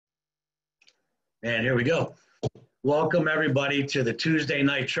And here we go. Welcome everybody to the Tuesday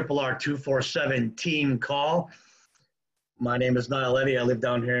night Triple R 247 team call. My name is Niall Eddy. I live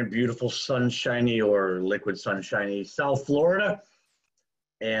down here in beautiful sunshiny or liquid sunshiny South Florida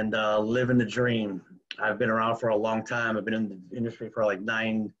and living the dream. I've been around for a long time. I've been in the industry for like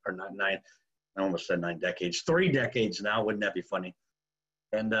I almost said 9 decades, 3 decades now. Wouldn't that be funny?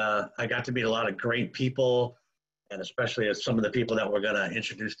 And I got to meet a lot of great people, and especially as some of the people that we're going to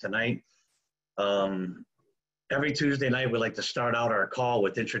introduce tonight. Every Tuesday night, we like to start out our call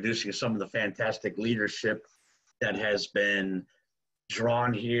with introducing some of the fantastic leadership that has been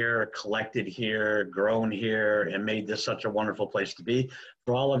drawn here, collected here, grown here, and made this such a wonderful place to be.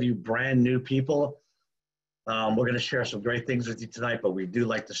 For all of you brand new people, we're going to share some great things with you tonight, but we do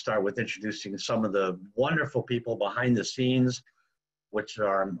like to start with introducing some of the wonderful people behind the scenes, which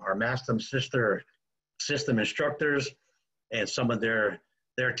are our Mastem system instructors and some of their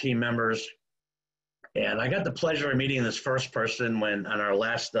team members. And I got the pleasure of meeting this first person when on our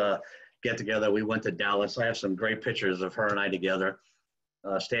last get together, we went to Dallas. I have some great pictures of her and I together,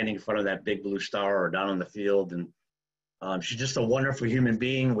 standing in front of that big blue star or down on the field. And she's just a wonderful human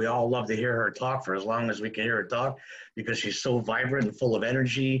being. We all love to hear her talk for as long as we can hear her talk because she's so vibrant and full of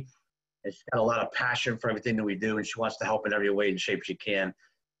energy. And she's got a lot of passion for everything that we do. And she wants to help in every way and shape she can.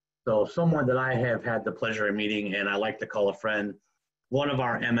 So someone that I have had the pleasure of meeting and I like to call a friend, one of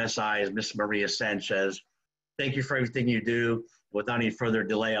our MSIs, Miss Maria Sanchez. Thank you for everything you do. Without any further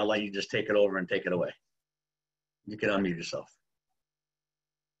delay, I'll let you just take it over and take it away. You can unmute yourself.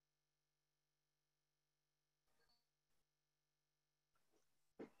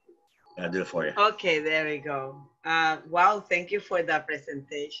 I'll do it for you. Okay, there we go. Wow, thank you for that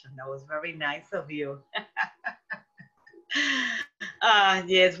presentation. That was very nice of you.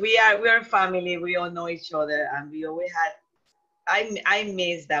 Yes, we're family. We all know each other, and we always had. I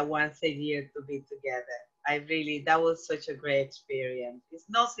miss that once a year to be together. That was such a great experience. It's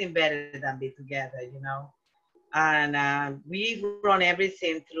nothing better than be together, you know. And we run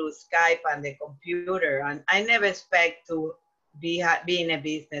everything through Skype and the computer. And I never expect to be in a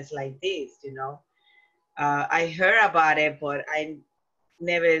business like this, you know. I heard about it, but I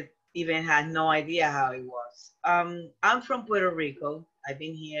never even had no idea how it was. I'm from Puerto Rico. I've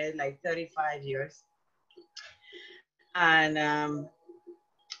been here like 35 years. And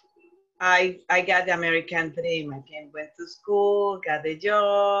I got the American dream. I went to school, got the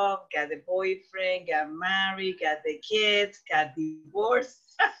job, got the boyfriend, got married, got the kids, got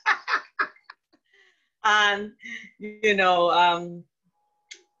divorced. And, you know,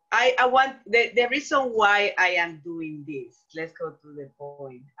 I want the reason why I am doing this. Let's go to the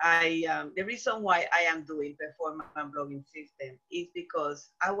point. The reason why I am doing Performance Blogging System is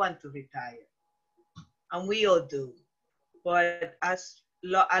because I want to retire, and we all do. But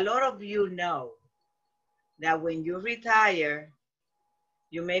a lot of you know that when you retire,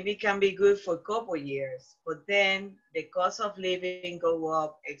 you maybe can be good for a couple years, but then the cost of living go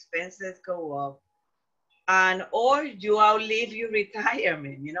up, expenses go up, and or you outlive your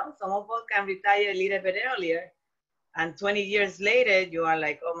retirement. You know, some of us can retire a little bit earlier, and 20 years later, you are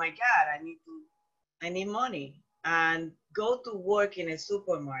like, oh my God, I need money, and go to work in a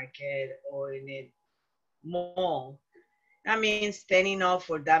supermarket or in a mall. I mean, standing up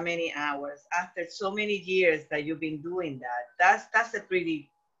for that many hours after so many years that you've been doing that. That's a pretty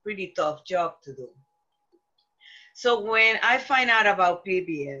tough job to do. So when I find out about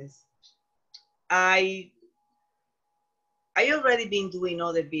PBS, I already been doing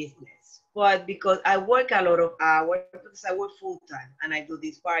other business, but because I work a lot of hours, because I work full time and I do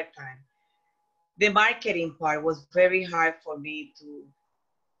this part time, the marketing part was very hard for me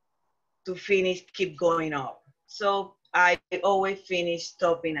to finish, keep going up. So I always finish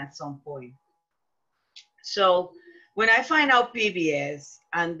stopping at some point. So when I find out PBS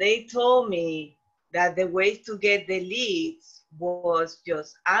and they told me that the way to get the leads was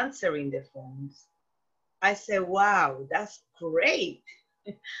just answering the phones, I said, wow, that's great.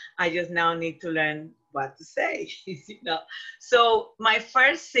 I just now need to learn what to say, you know. So my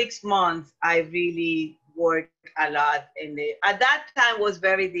first 6 months, I really worked a lot, and at that time was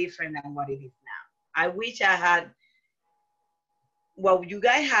very different than what it is now. I wish I had what you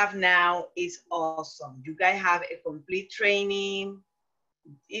guys have now is awesome. You guys have a complete training.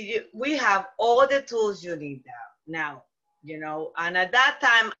 We have all the tools you need now, you know. And at that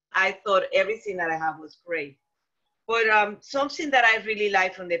time, I thought everything that I have was great. But something that I really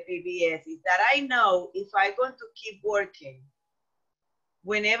like from the PBS is that I know if I'm going to keep working,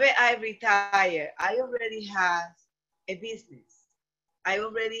 whenever I retire, I already have a business. I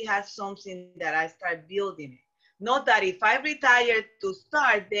already have something that I start building it. Not that if I retire to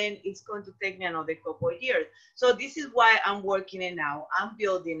start, then it's going to take me another couple of years. So this is why I'm working it now. I'm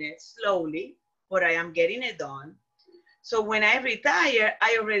building it slowly, but I am getting it done. So when I retire,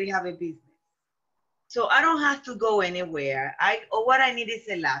 I already have a business. So I don't have to go anywhere. What I need is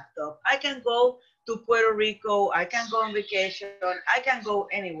a laptop. I can go to Puerto Rico. I can go on vacation. I can go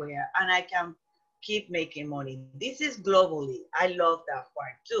anywhere and I can keep making money. This is globally. I love that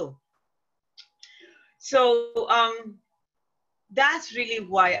part too. So that's really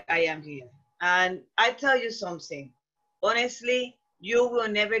why I am here. And I tell you something, honestly, you will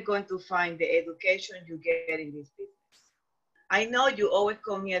never going to find the education you get in this business. I know you always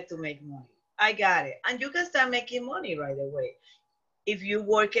come here to make money. I got it. And you can start making money right away if you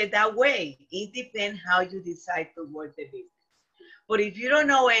work it that way. It depends how you decide to work the business. But if you don't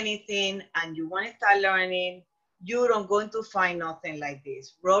know anything and you want to start learning, you don't going to find nothing like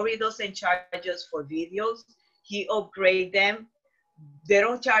this. Rory doesn't charge us for videos. He upgrade them. They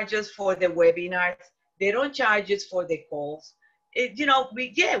don't charge us for the webinars. They don't charge us for the calls.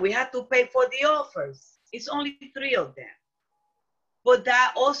 We have to pay for the offers. It's only 3 of them. But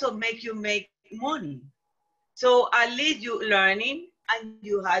that also make you make money. So at least you learning and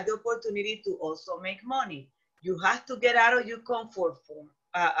you have the opportunity to also make money. You have to get out of your comfort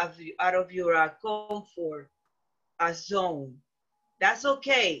comfort zone. That's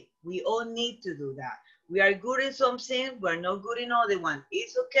okay. We all need to do that. We are good in something, we're not good in other one.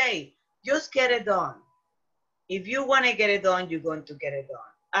 It's okay. Just get it done. If you want to get it done, you're going to get it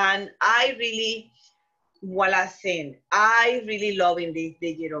done. And I really, while I saying, I really love in this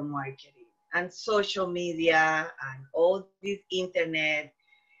digital marketing and social media and all this internet.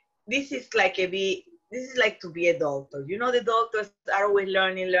 This is like to be a doctor. You know, the doctors are always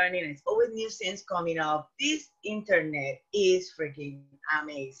learning. It's always new things coming up. This internet is freaking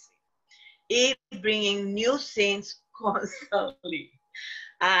amazing. It's bringing new things constantly.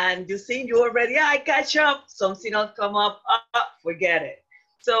 And you think you already, I catch up, something else come up, forget it.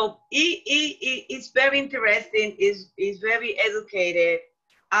 So it's very interesting, it's very educated.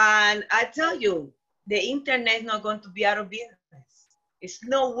 And I tell you, the internet is not going to be out of business. It's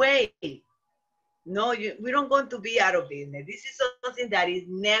no way. No, we don't going to be out of business. This is something that is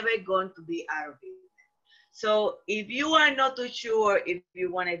never going to be out of business. So if you are not too sure if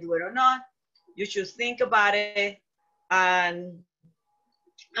you want to do it or not, you should think about it. And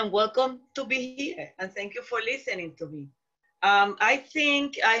welcome to be here. And thank you for listening to me. I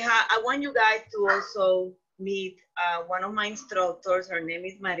think I want you guys to also meet one of my instructors. Her name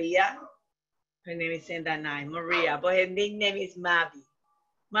is Maria. Her name is in that name, Maria, but her nickname is Mavi.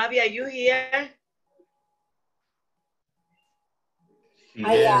 Mavi, are you here?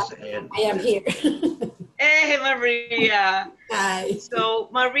 I am here. Hey, Maria. Hi. So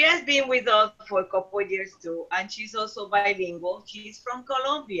Maria has been with us for a couple of years too, and she's also bilingual. She's from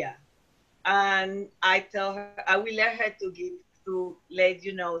Colombia. And I tell her, I will let her to let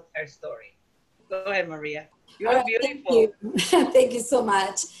you know her story. Go ahead, Maria. You're beautiful. Thank you. Thank you so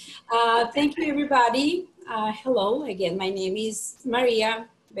much. Thank you, everybody. Hello again. My name is Maria,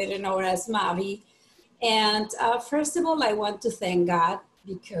 better known as Mavi. And first of all, I want to thank God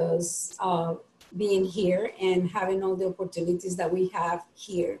because being here and having all the opportunities that we have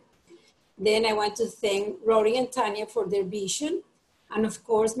here. Then I want to thank Rory and Tanya for their vision. And of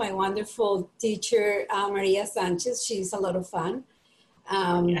course, my wonderful teacher, Maria Sanchez. She's a lot of fun.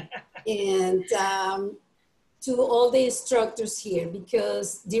 And to all the instructors here,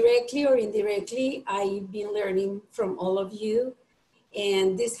 because directly or indirectly, I've been learning from all of you.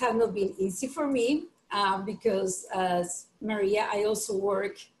 And this has not been easy for me because as Maria, I also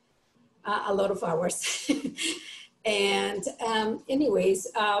work a lot of hours. And anyways,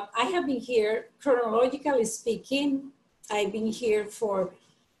 I have been here, chronologically speaking, I've been here for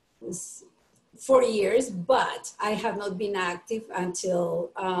 4 years, but I have not been active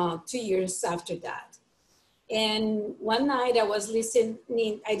until 2 years after that. And one night I was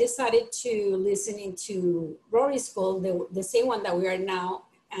listening, I decided to listen to Rory's School, the same one that we are now.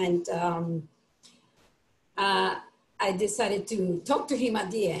 And I decided to talk to him at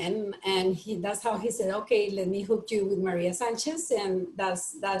the end, and that's how he said, okay, let me hook you with Maria Sanchez. And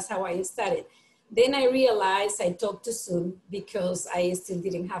that's how I started. Then I realized I talked too soon because I still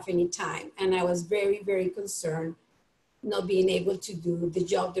didn't have any time. And I was very, very concerned not being able to do the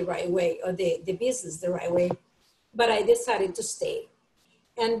job the right way or the business the right way. But I decided to stay.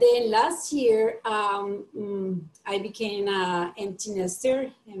 And then last year, I became an empty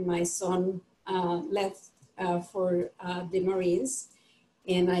nester, and my son left for the Marines.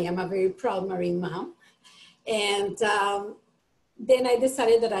 And I am a very proud Marine mom. And then I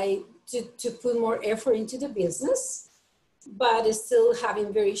decided that to put more effort into the business, but still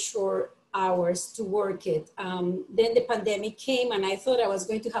having very short hours to work it. Then the pandemic came and I thought I was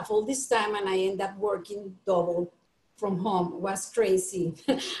going to have all this time and I ended up working double from home. It was crazy.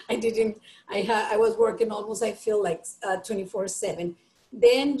 I was working almost, I feel like 24/7.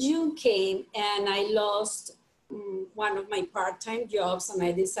 Then June came and I lost one of my part-time jobs and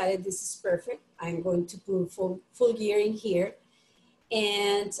I decided this is perfect. I'm going to put full gear in here.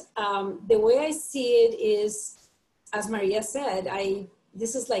 And the way I see it is, as Maria said,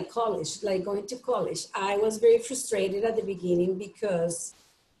 this is like college, like going to college. I was very frustrated at the beginning because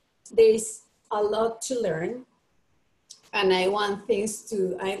there's a lot to learn. And I want things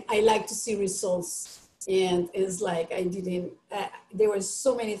I like to see results. And it's like there were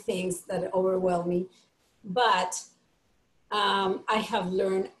so many things that overwhelmed me. But I have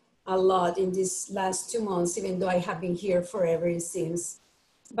learned a lot in these last 2 months, even though I have been here forever, it seems.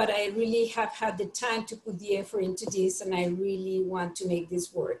 But I really have had the time to put the effort into this, and I really want to make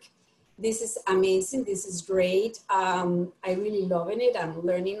this work. This is amazing. This is great. I really loving it. I'm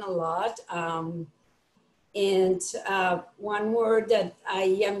learning a lot. And one word that I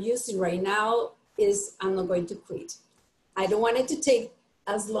am using right now is I'm not going to quit. I don't want it to take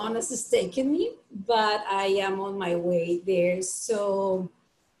as long as it's taken me, but I am on my way there. So,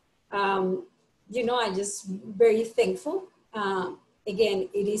 I'm just very thankful. Again,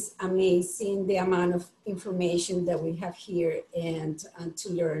 it is amazing the amount of information that we have here and to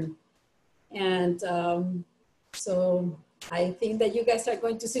learn. And so I think that you guys are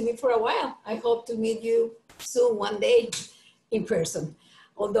going to see me for a while. I hope to meet you soon, one day in person.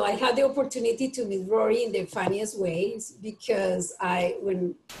 Although I had the opportunity to meet Rory in the funniest ways because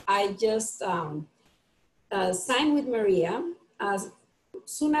when I just signed with Maria,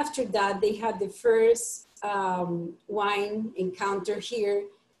 soon after that, they had the first wine encounter here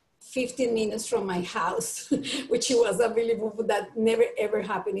 15 minutes from my house, which was unbelievable. That never ever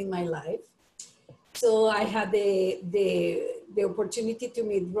happened in my life. So I had the opportunity to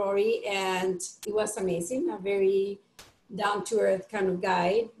meet Rory and it was amazing. A very down-to-earth kind of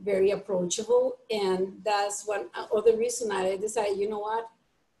guy, very approachable. And that's one other reason I decided, you know what,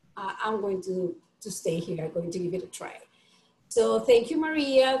 I'm going to stay here. I'm going to give it a try. So thank you,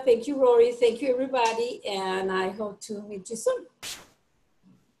 Maria. Thank you, Rory. Thank you, everybody. And I hope to meet you soon.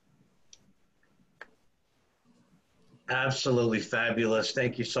 Absolutely fabulous.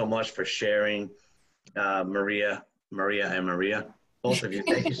 Thank you so much for sharing, Maria, and Maria. Both of you,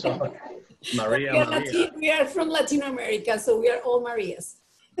 thank you so much. Maria. We are from Latin America, so we are all Marias.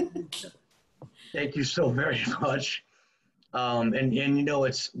 Thank you so very much. And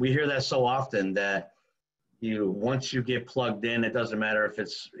we hear that so often that once you get plugged in, it doesn't matter if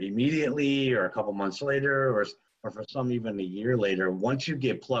it's immediately or a couple months later or for some even a year later. Once you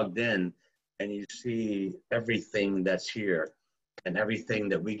get plugged in and you see everything that's here and everything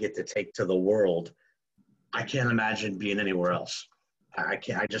that we get to take to the world, I can't imagine being anywhere else. I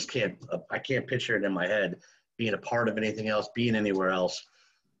can't picture it in my head, being a part of anything else, being anywhere else.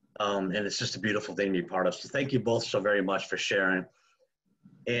 And it's just a beautiful thing to be part of. So thank you both so very much for sharing.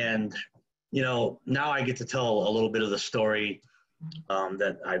 And, now I get to tell a little bit of the story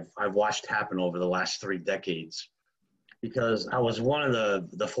that I've watched happen over the last 3 decades, because I was one of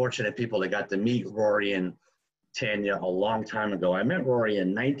the fortunate people that got to meet Rory and Tanya a long time ago. I met Rory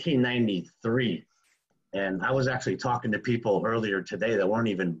in 1993. And I was actually talking to people earlier today that weren't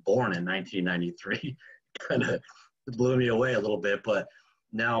even born in 1993. Kind of blew me away a little bit. But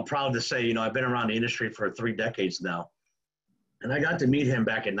now I'm proud to say, I've been around the industry for 3 decades now. And I got to meet him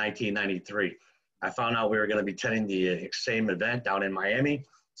back in 1993. I found out we were going to be attending the same event down in Miami,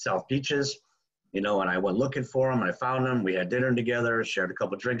 South Beaches, and I went looking for him. And I found him. We had dinner together, shared a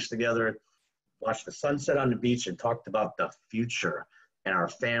couple drinks together, watched the sunset on the beach, and talked about the future and our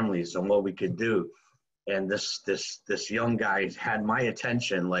families and what we could do. And this young guy had my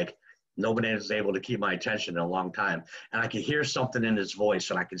attention like nobody was able to keep my attention in a long time. And I could hear something in his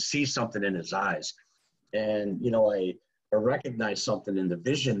voice and I could see something in his eyes. And, I recognized something in the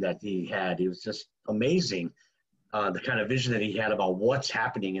vision that he had. It was just amazing, the kind of vision that he had about what's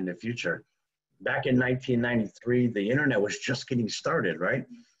happening in the future. Back in 1993, the internet was just getting started, right?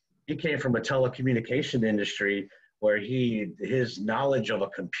 He came from a telecommunication industry where his knowledge of a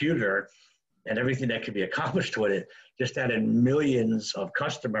computer and everything that could be accomplished with it just added millions of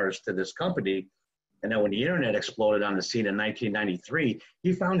customers to this company. And then when the internet exploded on the scene in 1993,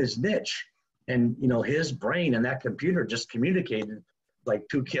 he found his niche. And, his brain and that computer just communicated like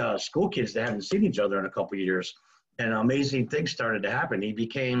 2 school kids that haven't seen each other in a couple of years. And amazing things started to happen. He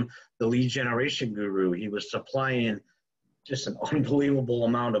became the lead generation guru. He was supplying just an unbelievable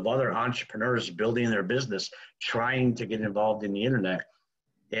amount of other entrepreneurs building their business, trying to get involved in the internet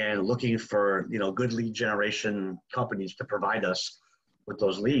and looking for, good lead generation companies to provide us with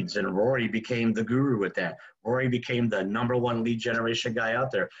those leads. And Rory became the guru with that. Rory became the #1 lead generation guy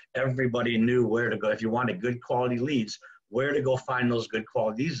out there. Everybody knew where to go. If you wanted good quality leads, where to go find those good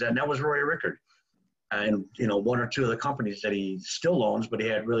quality leads. And that was Rory Rickard. And, one or two of the companies that he still owns, but he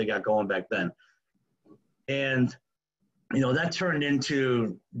had really got going back then. And, that turned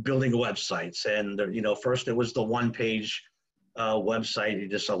into building websites. And, first it was the one-page website,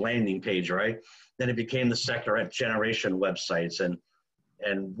 just a landing page, right? Then it became the second generation websites.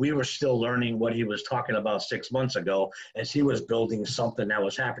 And we were still learning what he was talking about 6 months ago, as he was building something that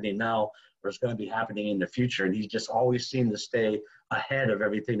was happening now or is going to be happening in the future. And he just always seemed to stay ahead of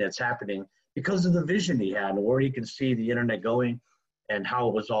everything that's happening because of the vision he had and where he could see the internet going and how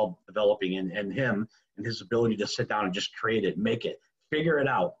it was all developing, and him and his ability to sit down and just create it, make it, figure it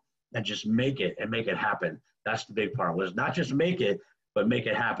out, and just make it and make it happen. That's the big part, was not just make it, but make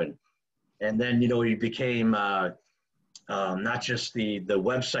it happen. And then, he became not just the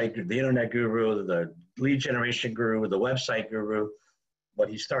website, the internet guru, the lead generation guru, the website guru, but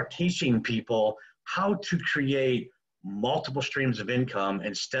he started teaching people how to create multiple streams of income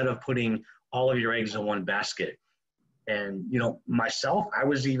instead of putting all of your eggs in one basket. And, myself, I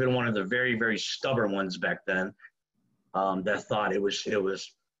was even one of the very, very stubborn ones back then that thought it was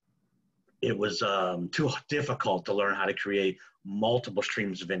too difficult to learn how to create multiple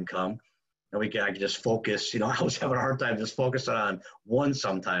streams of income. And I could just focus, I was having a hard time just focusing on one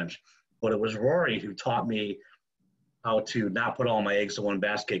sometimes. But it was Rory who taught me how to not put all my eggs in one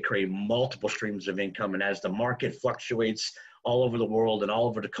basket, create multiple streams of income. And as the market fluctuates all over the world and all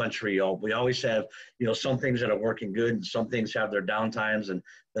over the country, we always have, some things that are working good and some things have their down times, and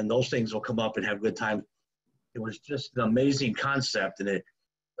then those things will come up and have good times. It was just an amazing concept. And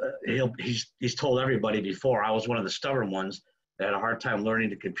he's told everybody before, I was one of the stubborn ones that had a hard time learning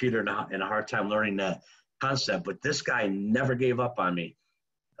the computer and a hard time learning that concept. But this guy never gave up on me.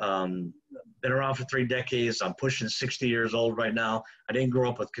 Been around for 3 decades. I'm pushing 60 years old right now. I didn't grow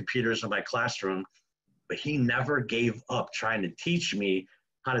up with computers in my classroom, but he never gave up trying to teach me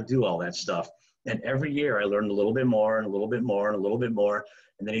how to do all that stuff. And every year I learned a little bit more and a little bit more and a little bit more.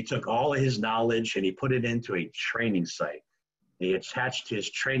 And then he took all of his knowledge and he put it into a training site. He attached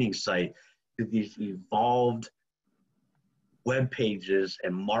his training site to these evolved web pages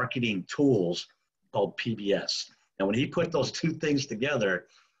and marketing tools called PBS. And when he put those two things together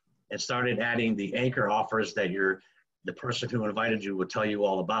and started adding the anchor offers that the person who invited you would tell you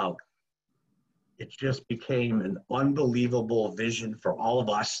all about, it just became an unbelievable vision for all of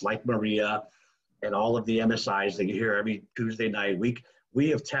us, like Maria and all of the MSIs that you hear every Tuesday night. We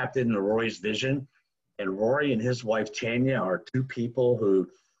have tapped into Rory's vision, and Rory and his wife Tanya are two people who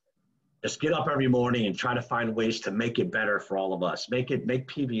just get up every morning and try to find ways to make it better for all of us. Make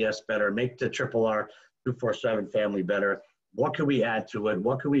PBS better, make the Triple R 247 family better. What can we add to it?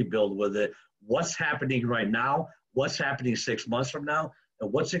 What can we build with it? What's happening right now? What's happening 6 months from now?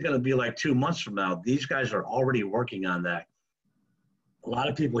 And what's it going to be like 2 months from now? These guys are already working on that. A lot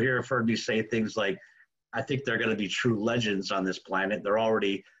of people here have heard me say things like, I think they're going to be true legends on this planet. They're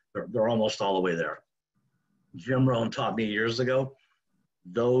almost all the way there. Jim Rohn taught me years ago,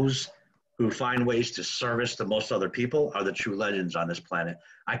 those who find ways to service the most other people are the true legends on this planet.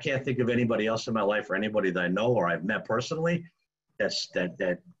 I can't think of anybody else in my life or anybody that I know or I've met personally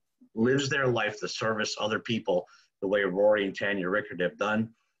that lives their life to service other people the way Rory and Tanya Rickard have done.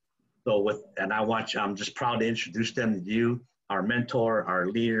 I'm just proud to introduce them to you, our mentor, our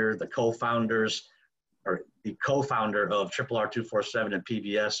leader, the co-founders, or the co-founder of Triple R 247 and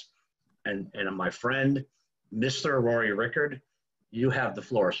PBS, and my friend, Mr. Rory Rickard. You have the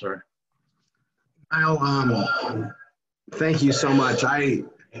floor, sir. Kyle, thank you so much.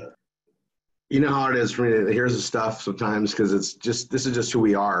 You know how it is for me to hear the stuff sometimes, because this is just who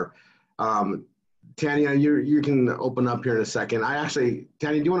we are. Tanya, you can open up here in a second. Tanya,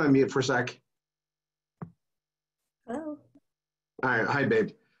 do you want to unmute for a sec? Hello. All right. Hi,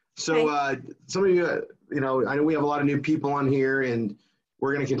 babe. So some of you, I know we have a lot of new people on here, and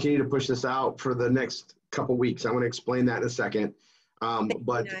we're going to continue to push this out for the next couple weeks. I'm going to explain that in a second. I'll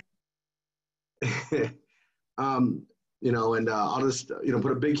just,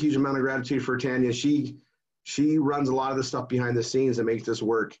 put a big, huge amount of gratitude for Tanya. She runs a lot of the stuff behind the scenes that makes this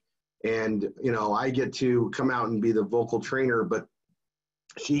work. And, I get to come out and be the vocal trainer, but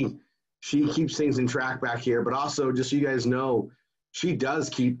she keeps things in track back here. But also, just so you guys know, she does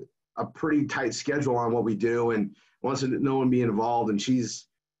keep a pretty tight schedule on what we do and wants to no one be involved. And she's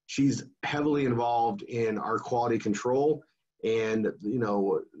heavily involved in our quality control and, you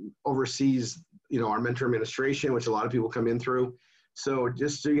know, oversees, you know, our mentor administration, which a lot of people come in through. So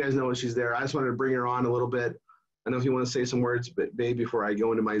just so you guys know when she's there, I just wanted to bring her on a little bit. I don't know if you want to say some words, but babe, before I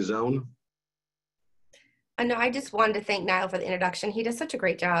go into my zone. I know, I just wanted to thank Niall for the introduction. He does such a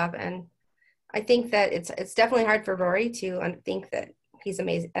great job. And I think that it's definitely hard for Rory to think that he's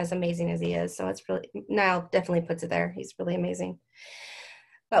as amazing as he is. So it's really, Niall definitely puts it there. He's really amazing.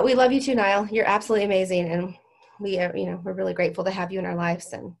 But we love you too, Niall. You're absolutely amazing. And we are, you know, we're really grateful to have you in our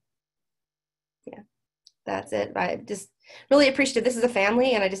lives. And yeah, that's it. I just really appreciative. This is a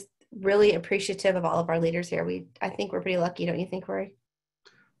family, and I just really appreciative of all of our leaders here. I think we're pretty lucky, don't you think, Rory?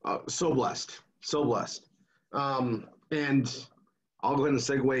 So blessed, so blessed. And I'll go ahead and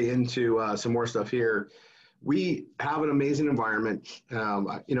segue into some more stuff here. We have an amazing environment.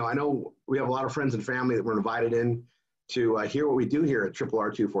 You know, I know we have a lot of friends and family that were invited in to hear what we do here at Triple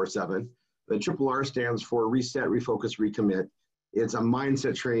R 247. The Triple R stands for Reset, Refocus, Recommit. It's a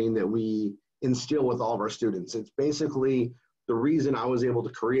mindset training that we instill with all of our students. It's basically the reason I was able to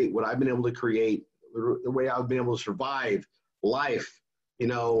create what I've been able to create, the way I've been able to survive life, you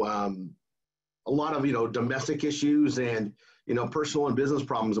know, a lot of, you know, domestic issues and, you know, personal and business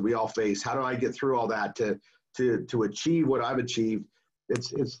problems that we all face. How do I get through all that to achieve what I've achieved?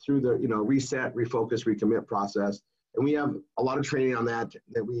 It's through the, you know, reset, refocus, recommit process. And we have a lot of training on that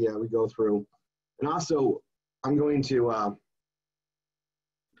we go through. And also, I'm going to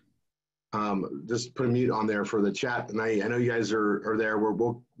just put a mute on there for the chat. And I know you guys are there.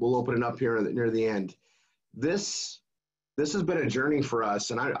 We'll open it up here near the end. This has been a journey for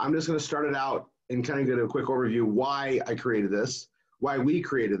us. And I'm just going to start it out and kind of get a quick overview why I created this, why we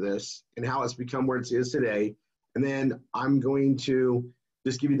created this, and how it's become where it is today. And then I'm going to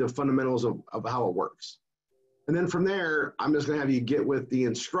just give you the fundamentals of how it works. And then from there, I'm just going to have you get with the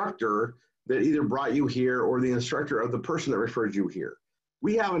instructor that either brought you here or the instructor of the person that referred you here.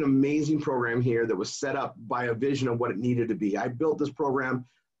 We have an amazing program here that was set up by a vision of what it needed to be. I built this program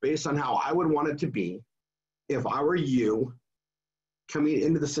based on how I would want it to be if I were you coming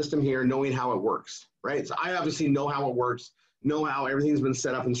into the system here, knowing how it works, right? So I obviously know how it works, know how everything's been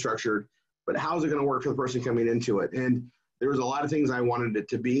set up and structured, but how's it going to work for the person coming into it? And there was a lot of things I wanted it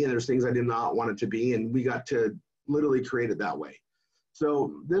to be, and there's things I did not want it to be, and we got to literally create it that way.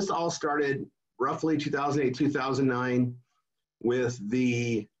 So this all started roughly 2008, 2009 with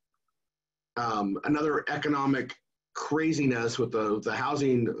the another economic craziness with the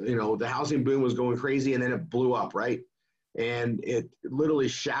housing, you know, the housing boom was going crazy, and then it blew up, right? And it literally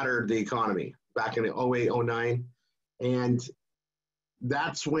shattered the economy back in 08, 09. And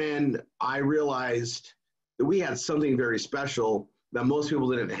that's when I realized that we had something very special that most people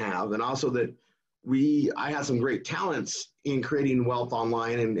didn't have. And also that I had some great talents in creating wealth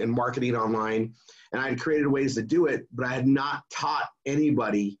online and marketing online. And I had created ways to do it, but I had not taught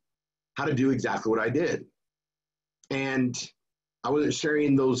anybody how to do exactly what I did. And I wasn't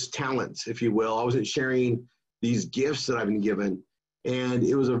sharing those talents, if you will. I wasn't sharing these gifts that I've been given. And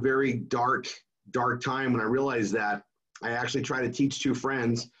it was a very dark, dark time when I realized that. I actually tried to teach two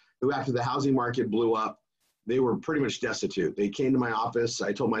friends who, after the housing market blew up, they were pretty much destitute. They came to my office.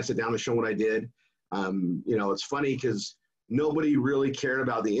 I told them I'd sit down and show them what I did. You know, it's funny because nobody really cared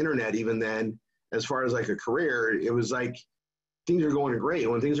about the internet even then, as far as like a career. It was like things are going great.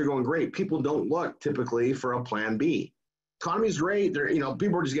 When things are going great, people don't look typically for a plan B. Economy's great. You know,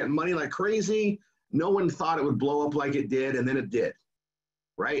 people are just getting money like crazy. No one thought it would blow up like it did, and then it did,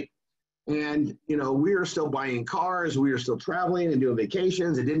 right? And, you know, we were still buying cars. We were still traveling and doing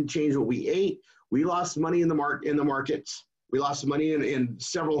vacations. It didn't change what we ate. We lost money in the markets. We lost money in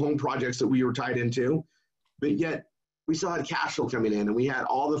several home projects that we were tied into, but yet we still had cash flow coming in, and we had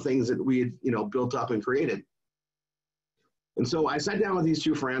all the things that we had, you know, built up and created. And so I sat down with these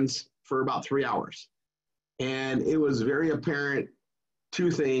two friends for about 3 hours, and it was very apparent two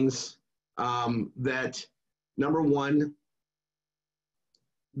things. That number one,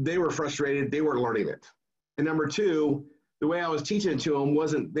 they were frustrated, they weren't learning it. And number two, the way I was teaching it to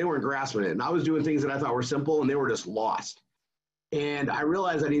them they weren't grasping it. And I was doing things that I thought were simple, and they were just lost. And I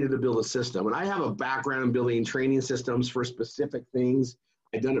realized I needed to build a system. And I have a background in building training systems for specific things.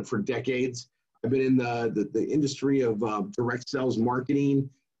 I've done it for decades. I've been in the industry of direct sales marketing.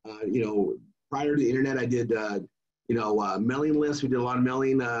 You know, prior to the internet, I did mailing lists. We did a lot of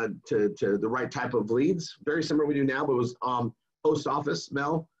mailing to the right type of leads. Very similar to what we do now, but it was post office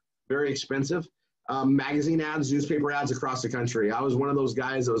mail, very expensive. Magazine ads, newspaper ads across the country. I was one of those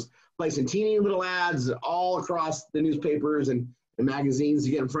guys that was placing teeny little ads all across the newspapers and magazines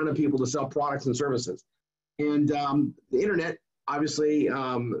to get in front of people to sell products and services. And the internet obviously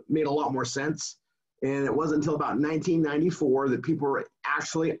made a lot more sense. And it wasn't until about 1994 that people were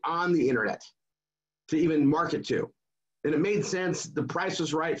actually on the internet to even market to. And it made sense. The price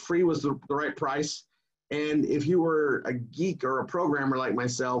was right. Free was the right price. And if you were a geek or a programmer like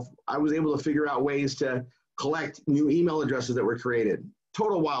myself, I was able to figure out ways to collect new email addresses that were created.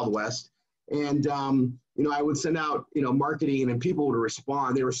 Total Wild West. And, you know, I would send out, you know, marketing and people would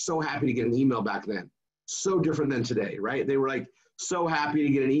respond. They were so happy to get an email back then. So different than today, right? They were like so happy to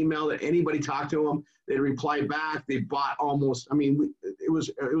get an email that anybody talked to them. They'd reply back. They bought almost, I mean, it was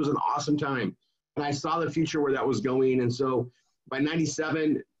an awesome time. And I saw the future where that was going. And so by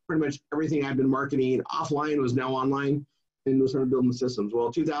 97, pretty much everything I'd been marketing offline was now online and was started building systems.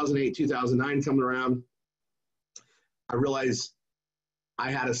 Well, 2008, 2009 coming around, I realized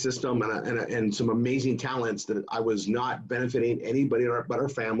I had a system and some amazing talents that I was not benefiting anybody but our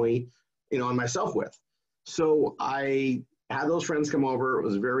family, you know, and myself with. So I had those friends come over. It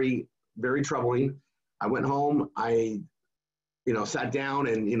was very, very troubling. I went home. I, you know, sat down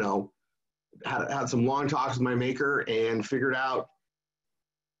and, you know, had some long talks with my maker and figured out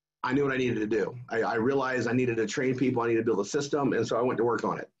I knew what I needed to do. I realized I needed to train people. I needed to build a system. And so I went to work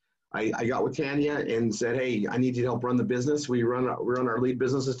on it. I got with Tanya and said, hey, I need you to help run the business. We run our lead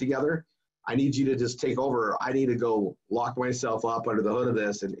businesses together. I need you to just take over. I need to go lock myself up under the hood of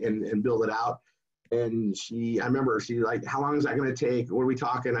this and build it out. And I remember she like, how long is that going to take? What are we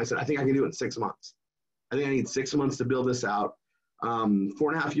talking? I said, I think I can do it in 6 months. I think I need 6 months to build this out.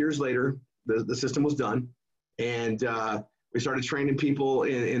 4.5 years later, the system was done. And we started training people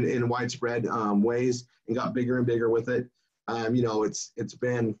in widespread ways and got bigger and bigger with it. You know, it's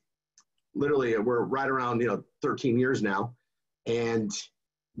been literally, we're right around, you know, 13 years now. And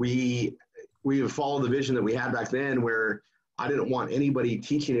we have followed the vision that we had back then where I didn't want anybody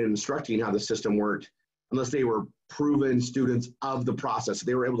teaching and instructing how the system worked unless they were proven students of the process.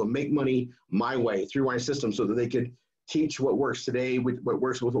 They were able to make money my way through my system so that they could teach what works today, what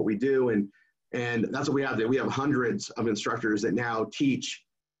works with what we do. And that's what we have there. We have hundreds of instructors that now teach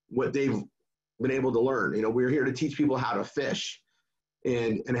what they've been able to learn. You know, we're here to teach people how to fish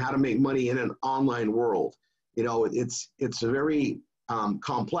and how to make money in an online world. You know, it's very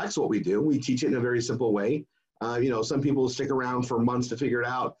complex what we do. We teach it in a very simple way. You know, some people stick around for months to figure it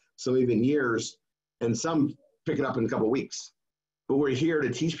out, some even years, and some pick it up in a couple of weeks. But we're here to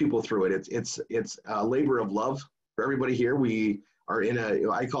teach people through it. It's a labor of love for everybody here. We are in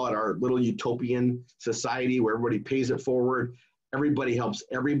I call it our little utopian society where everybody pays it forward. Everybody helps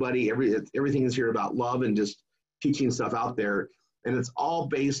everybody. Everything is here about love and just teaching stuff out there. And it's all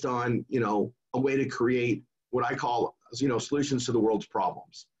based on, you know, a way to create what I call, you know, solutions to the world's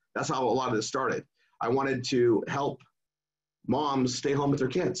problems. That's how a lot of this started. I wanted to help moms stay home with their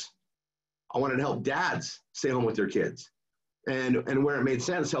kids. I wanted to help dads stay home with their kids. And where it made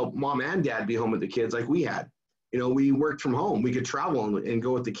sense, help mom and dad be home with the kids like we had. You know, we worked from home. We could travel and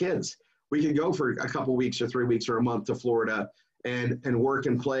go with the kids. We could go for a couple weeks or 3 weeks or a month to Florida and work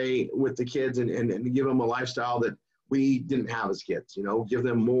and play with the kids and give them a lifestyle that we didn't have as kids, you know, give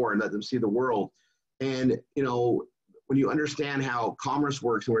them more and let them see the world. And, you know, when you understand how commerce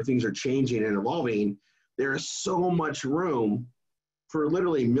works and where things are changing and evolving, there is so much room for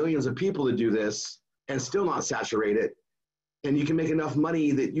literally millions of people to do this and still not saturate it. And you can make enough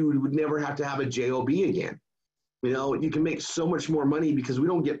money that you would never have to have a JOB again. You know, you can make so much more money because we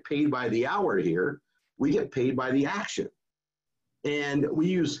don't get paid by the hour here. We get paid by the action. And we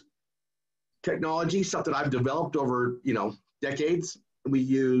use technology, stuff that I've developed over, you know, decades. We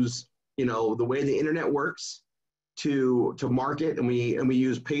use, you know, the way the internet works to market, and we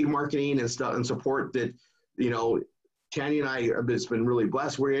use paid marketing and stuff and support that, you know, Tanya and I have been really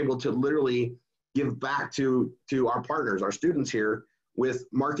blessed. We're able to literally give back to our partners, our students here, with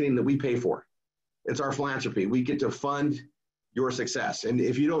marketing that we pay for. It's our philanthropy. We get to fund your success. And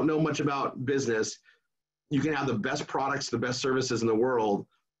if you don't know much about business, you can have the best products, the best services in the world,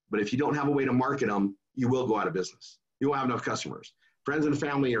 but if you don't have a way to market them, you will go out of business. You won't have enough customers. Friends and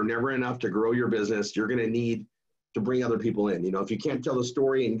family are never enough to grow your business. You're going to need to bring other people in. You know, if you can't tell the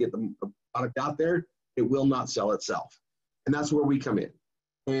story and get the product out there, it will not sell itself. And that's where we come in.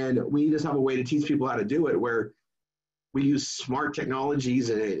 And we just have a way to teach people how to do it where we use smart technologies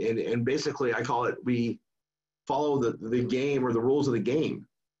and basically I call it, we follow the game or the rules of the game.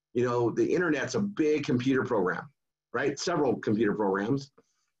 You know, the internet's a big computer program, right? Several computer programs,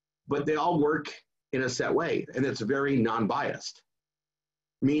 but they all work in a set way and it's very non-biased.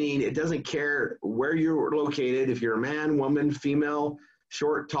 Meaning it doesn't care where you're located, if you're a man, woman, female,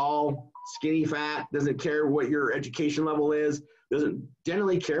 short, tall, skinny, fat, doesn't care what your education level is, doesn't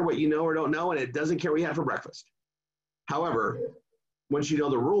generally care what you know or don't know, and it doesn't care what you had for breakfast. However, once you know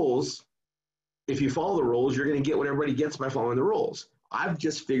the rules, if you follow the rules, you're going to get what everybody gets by following the rules. I've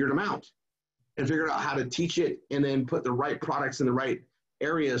just figured them out and figured out how to teach it and then put the right products in the right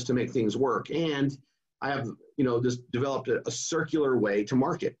areas to make things work. And I have, just developed a circular way to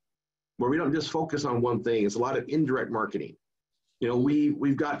market where we don't just focus on one thing. It's a lot of indirect marketing.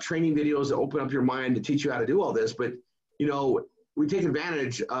 We've got training videos that open up your mind to teach you how to do all this, but, we take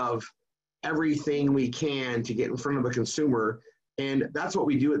advantage of everything we can to get in front of a consumer. And that's what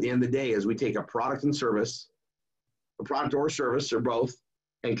we do at the end of the day is we take a product and service, a product or service or both,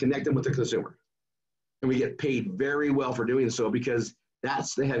 and connect them with the consumer. And we get paid very well for doing so because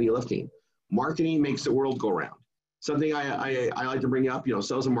that's the heavy lifting. Marketing makes the world go round. Something I like to bring up,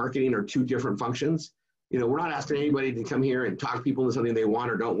 sales and marketing are two different functions. We're not asking anybody to come here and talk people into something they want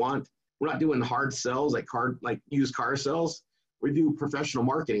or don't want. We're not doing hard sells like used car sales. We do professional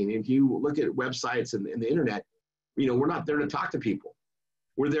marketing. If you look at websites and the internet, we're not there to talk to people.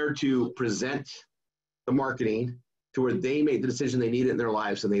 We're there to present the marketing to where they make the decision they need it in their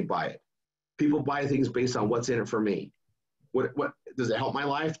lives and they buy it. People buy things based on what's in it for me. What does it help my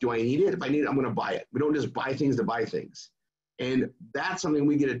life? Do I need it? If I need it, I'm going to buy it. We don't just buy things to buy things. And that's something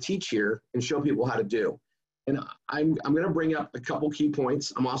we get to teach here and show people how to do. And I'm going to bring up a couple key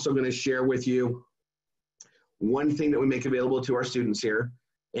points. I'm also going to share with you one thing that we make available to our students here,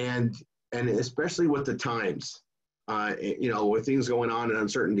 and especially with the times, with things going on and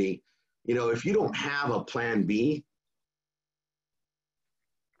uncertainty, if you don't have a plan B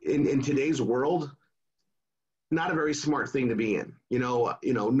in today's world, not a very smart thing to be in.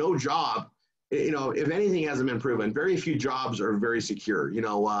 No job, if anything hasn't been proven, very few jobs are very secure. And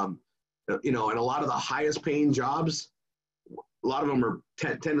a lot of the highest paying jobs, a lot of them are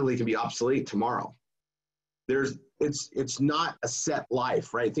technically can be obsolete tomorrow. It's not a set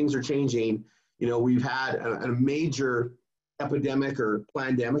life, right? Things are changing. We've had a major epidemic or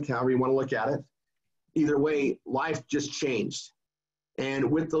pandemic, however you want to look at it. Either way, life just changed.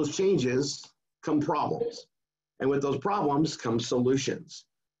 And with those changes come problems. And with those problems come solutions.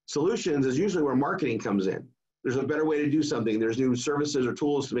 Solutions is usually where marketing comes in. There's a better way to do something. There's new services or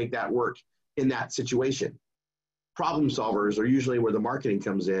tools to make that work in that situation. Problem solvers are usually where the marketing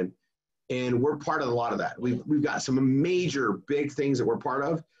comes in. And we're part of a lot of that. We've got some major big things that we're part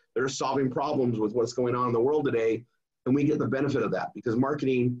of that are solving problems with what's going on in the world today. And we get the benefit of that because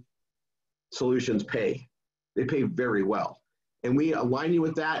marketing solutions pay. They pay very well. And we align you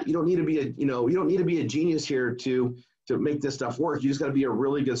with that. You don't need to be a genius here to make this stuff work. You just got to be a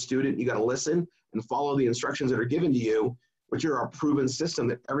really good student. You got to listen and follow the instructions that are given to you, which are a proven system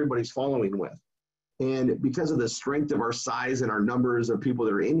that everybody's following with. And because of the strength of our size and our numbers of people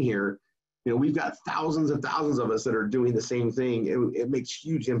that are in here, we've got thousands and thousands of us that are doing the same thing. It makes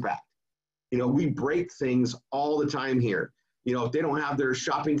huge impact. We break things all the time here. If they don't have their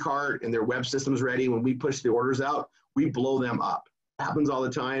shopping cart and their web systems ready, when we push the orders out, we blow them up. It happens all the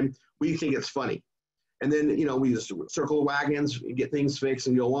time. We think it's funny. And then, we just circle the wagons, get things fixed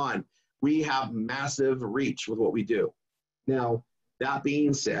and go on. We have massive reach with what we do. Now, that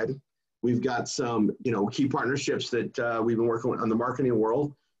being said, we've got some, key partnerships that we've been working on the marketing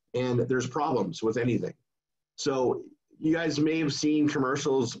world. And there's problems with anything. So you guys may have seen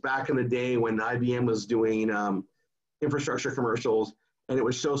commercials back in the day when IBM was doing infrastructure commercials, and it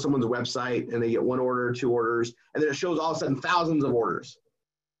would show someone's website and they get one order, two orders, and then it shows all of a sudden thousands of orders.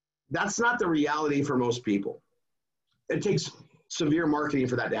 That's not the reality for most people. It takes severe marketing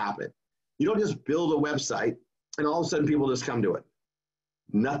for that to happen. You don't just build a website and all of a sudden people just come to it.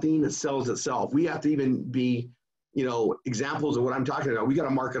 Nothing sells itself. We have to even be examples of what I'm talking about. We got to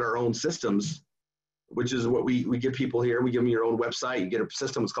market our own systems, which is what we give people here. We give them your own website. You get a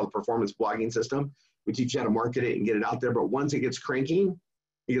system. It's called a performance blogging system. We teach you how to market it and get it out there. But once it gets cranking,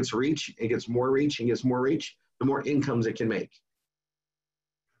 it gets reach, it gets more reach, and gets more reach, the more incomes it can make.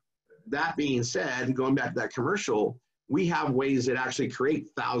 That being said, going back to that commercial, we have ways that actually create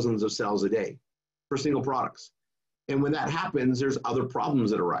thousands of sales a day for single products. And when that happens, there's other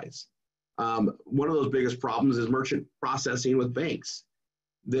problems that arise. One of those biggest problems is merchant processing with banks.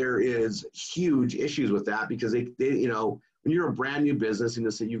 There is huge issues with that because they when you're a brand new business and you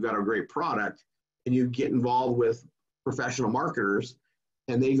say you've got a great product and you get involved with professional marketers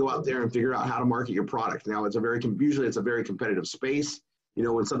and they go out there and figure out how to market your product. Now usually it's a very competitive space.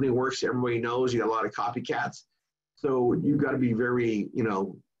 When something works, everybody knows. You got a lot of copycats. So you've got to be very,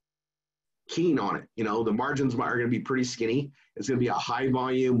 keen on it. The margins are going to be pretty skinny. It's going to be a high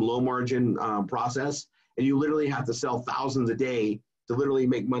volume, low margin process. And you literally have to sell thousands a day to literally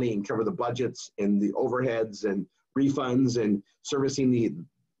make money and cover the budgets and the overheads and refunds and servicing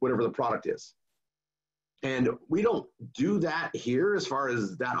whatever the product is. And we don't do that here as far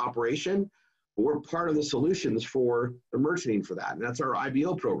as that operation, But we're part of the solutions for the merchanting for that. And that's our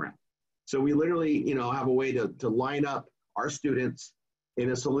IBO program. So we literally, have a way to line up our students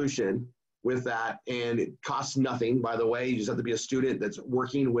in a solution with that. And it costs nothing, by the way. You just have to be a student that's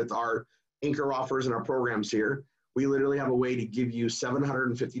working with our anchor offers and our programs here. We literally have a way to give you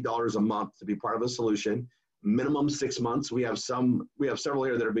 $750 a month to be part of a solution, minimum 6 months. We have several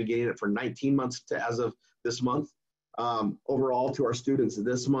here that are beginning it for 19 months as of this month. Overall to our students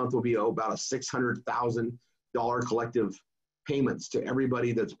this month will be about a $600,000 collective payments to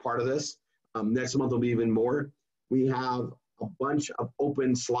everybody that's part of this. Next month will be even more. We have a bunch of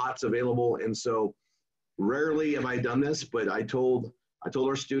open slots available. And so rarely have I done this, but I told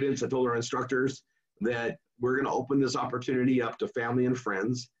our students, I told our instructors that we're going to open this opportunity up to family and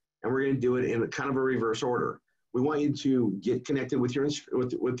friends, and we're going to do it in kind of a reverse order. We want you to get connected with your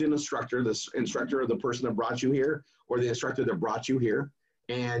with an instructor, this instructor or the person that brought you here, or the instructor that brought you here.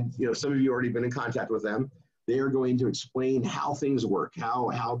 And some of you already been in contact with them. They are going to explain how things work,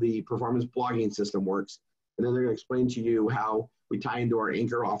 how the performance blogging system works, and then they're going to explain to you how we tie into our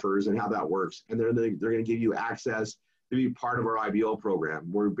anchor offers and how that works. And they're going to give you access to be part of our IBO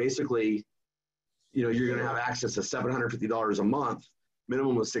program, where basically, you're going to have access to $750 a month,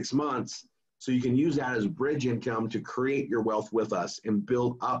 minimum of 6 months. So you can use that as bridge income to create your wealth with us and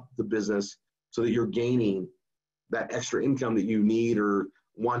build up the business so that you're gaining that extra income that you need or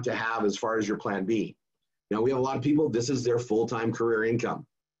want to have as far as your plan B. Now, we have a lot of people, this is their full-time career income.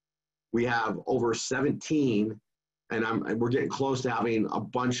 We have over 17, and we're getting close to having a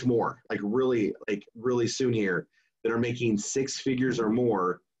bunch more, really soon here, that are making 6 figures or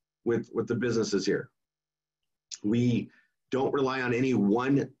more with the businesses here. We don't rely on any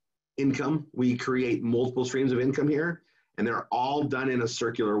one income. We create multiple streams of income here, and they're all done in a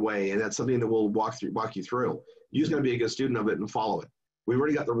circular way. And that's something that we'll walk you through. You just got to be a good student of it and follow it. We've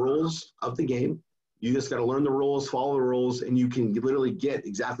already got the rules of the game. You just got to learn the rules, follow the rules, and you can literally get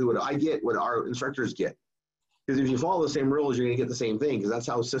exactly what I get, what our instructors get. Because if you follow the same rules, you're going to get the same thing, because that's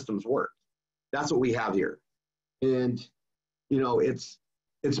how systems work. That's what we have here. And,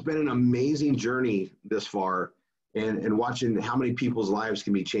 it's been an amazing journey this far, and watching how many people's lives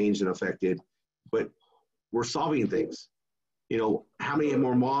can be changed and affected. But we're solving things. How many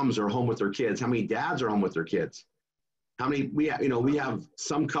more moms are home with their kids? How many dads are home with their kids? How many, we have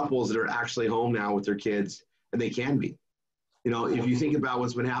some couples that are actually home now with their kids, and they can be. If you think about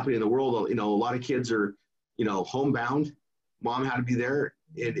what's been happening in the world, a lot of kids are, homebound. Mom had to be there,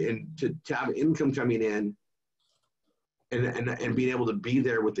 and to have income coming in and being able to be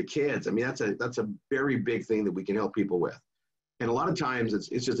there with the kids. I mean, that's a very big thing that we can help people with. And a lot of times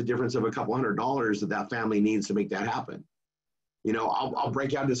it's just a difference of a couple $100s that family needs to make that happen. I'll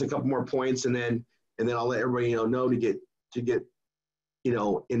break out just a couple more points, and then I'll let everybody know to get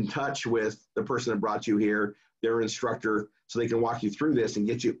in touch with the person that brought you here, their instructor, so they can walk you through this and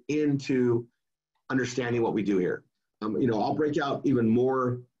get you into understanding what we do here. I'll break out even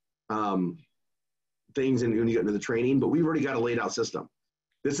more things when you get into the training, but we've already got a laid out system.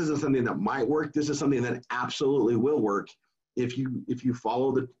 This isn't something that might work. This is something that absolutely will work if you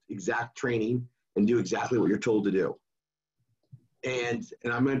follow the exact training and do exactly what you're told to do. And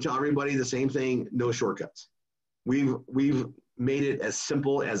I'm going to tell everybody the same thing: no shortcuts. We've made it as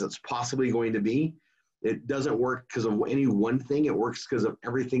simple as it's possibly going to be. It doesn't work because of any one thing. It works because of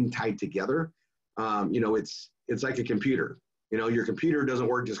everything tied together. It's like a computer. Your computer doesn't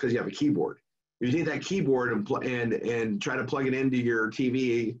work just because you have a keyboard. If you take that keyboard and try to plug it into your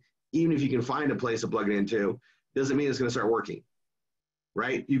TV, even if you can find a place to plug it into, doesn't mean it's going to start working,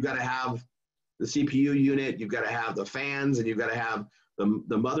 right? You've got to have the CPU unit, you've got to have the fans, and you've got to have the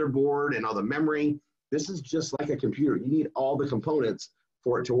motherboard and all the memory. This is just like a computer. You need all the components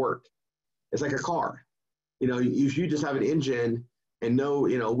for it to work. It's like a car. If you just have an engine and no,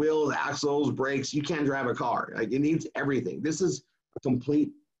 wheels, axles, brakes, you can't drive a car. It needs everything. This is a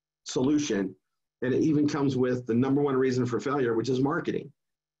complete solution. And it even comes with the number one reason for failure, which is marketing.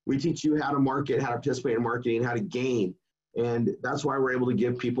 We teach you how to market, how to participate in marketing, how to gain. And that's why we're able to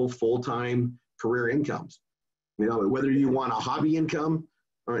give people full-time career incomes. Whether you want a hobby income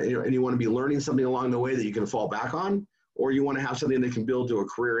and you want to be learning something along the way that you can fall back on, or you want to have something that can build to a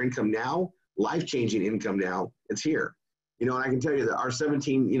career income now, life-changing income now, it's here. And I can tell you that our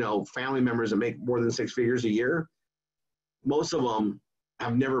 17, family members that make more than 6 figures a year, most of them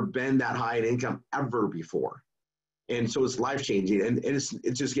have never been that high in income ever before. And so it's life-changing, and it's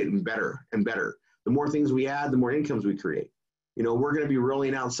just getting better and better. The more things we add, the more incomes we create. We're going to be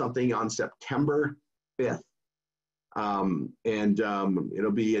rolling out something on September 5th.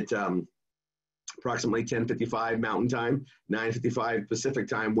 It'll be at approximately 10:55 Mountain Time, 9:55 Pacific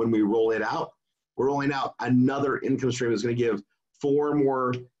Time when we roll it out. We're rolling out another income stream that's going to give 4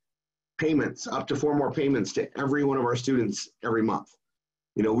 more payments, up to 4 more payments to every one of our students every month.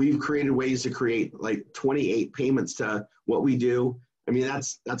 You know, we've created ways to create like 28 payments to what we do. I mean,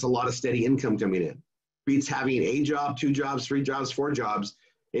 that's a lot of steady income coming in. Beats having a job, 2 jobs, 3 jobs, 4 jobs.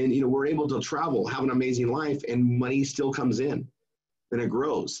 And, you know, we're able to travel, have an amazing life, and money still comes in and it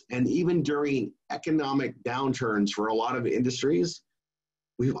grows. And even during economic downturns for a lot of industries,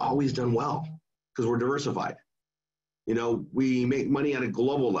 we've always done well because we're diversified. You know, we make money at a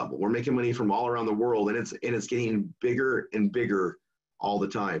global level. We're making money from all around the world, and it's getting bigger and bigger all the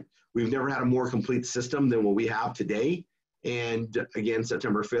time. We've never had a more complete system than what we have today. And again,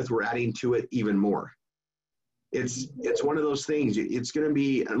 September 5th, we're adding to it even more. It's one of those things. It's going to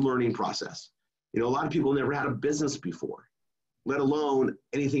be a learning process. You know, a lot of people never had a business before, let alone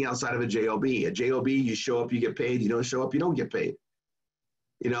anything outside of a JOB. A JOB, you show up, you get paid. You don't show up, you don't get paid.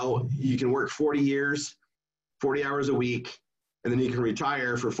 You know, you can work 40 years, 40 hours a week, and then you can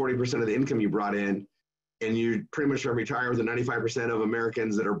retire for 40% of the income you brought in, and you pretty much retire with the 95% of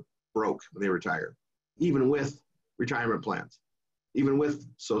Americans that are broke when they retire, even with retirement plans, even with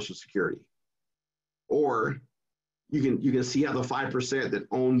Social Security. Or you can see how the 5% that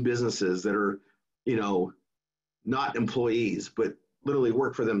own businesses that are, you know, not employees, but literally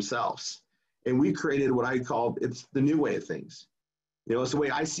work for themselves. And we created what I call, it's the new way of things. You know, it's the way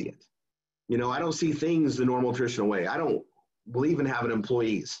I see it. You know, I don't see things the normal traditional way. I don't believe in having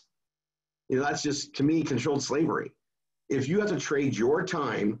employees. You know, that's just, to me, controlled slavery. If you have to trade your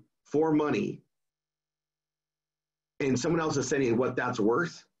time for money and someone else is saying what that's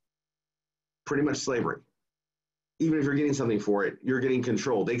worth, pretty much slavery. Even if you're getting something for it, you're getting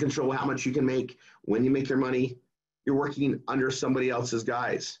control. They control how much you can make, when you make your money. You're working under somebody else's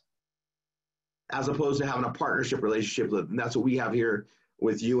guise, as opposed to having a partnership relationship. And that's what we have here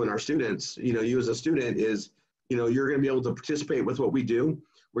with you and our students. You know, you as a student is, you know, you're going to be able to participate with what we do.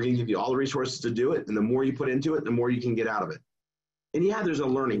 We're going to give you all the resources to do it. And the more you put into it, the more you can get out of it. And yeah, there's a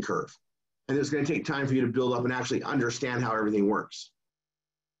learning curve. And it's going to take time for you to build up and actually understand how everything works.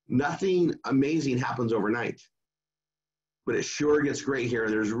 Nothing amazing happens overnight, but it sure gets great here.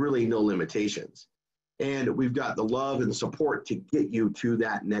 There's really no limitations. And we've got the love and the support to get you to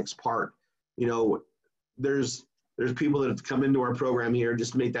that next part. You know, there's people that have come into our program here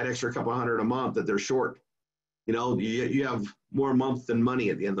just to make that extra couple hundred a month that they're short. You know, you have more month than money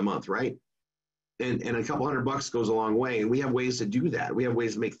at the end of the month, right? And a couple $100 goes a long way. And we have ways to do that. We have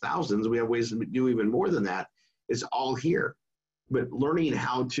ways to make thousands. We have ways to do even more than that. It's all here. But learning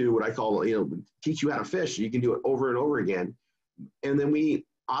how to, what I call, you know, teach you how to fish, you can do it over and over again. And then we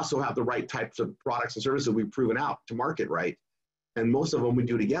also have the right types of products and services we've proven out to market, right? And most of them we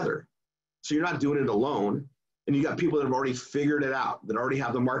do together. So you're not doing it alone. And you got people that have already figured it out, that already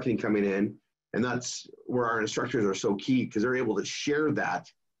have the marketing coming in. And that's where our instructors are so key, because they're able to share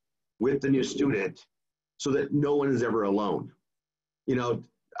that with the new student so that no one is ever alone. You know,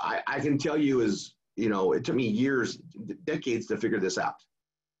 I can tell you is, you know, it took me years, decades to figure this out.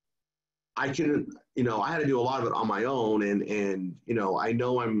 I couldn't, you know, I had to do a lot of it on my own. And you know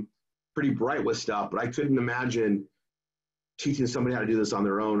I'm pretty bright with stuff, but I couldn't imagine teaching somebody how to do this on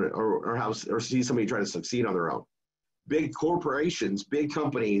their own, or see somebody try to succeed on their own. Big corporations, big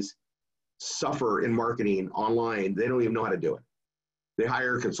companies suffer in marketing online. They don't even know how to do it. They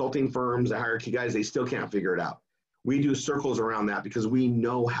hire consulting firms, they hire key guys, they still can't figure it out. We do circles around that because we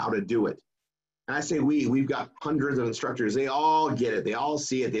know how to do it. And I say we've got hundreds of instructors. They all get it. They all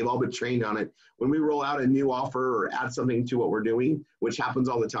see it. They've all been trained on it. When we roll out a new offer or add something to what we're doing, which happens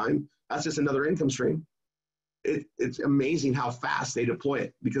all the time, that's just another income stream. It's amazing how fast they deploy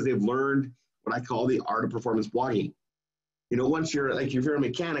it because they've learned what I call the art of performance blogging. You know, once you're like, if you're a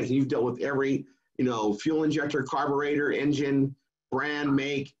mechanic and you've dealt with every, you know, fuel injector, carburetor, engine, brand,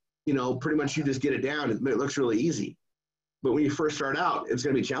 make, you know, pretty much you just get it down. It looks really easy. But when you first start out, it's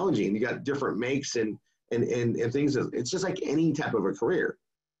going to be challenging. You got different makes and things. It's just like any type of a career.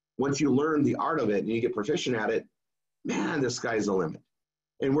 Once you learn the art of it and you get proficient at it, man, the sky's the limit.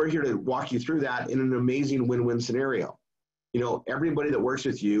 And we're here to walk you through that in an amazing win-win scenario. You know, everybody that works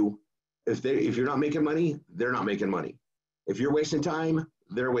with you, if you're not making money, they're not making money. If you're wasting time,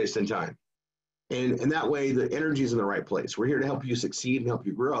 they're wasting time. And that way, the energy is in the right place. We're here to help you succeed and help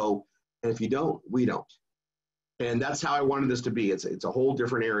you grow. And if you don't, we don't. And that's how I wanted this to be. It's a whole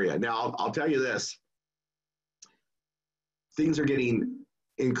different area. Now, I'll tell you this. Things are getting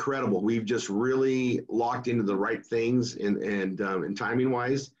incredible. We've just really locked into the right things and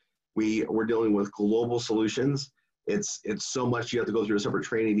timing-wise. We're dealing with global solutions. It's so much you have to go through a separate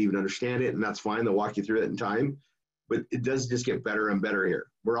training to even understand it, and that's fine. They'll walk you through it in time. But it does just get better and better here.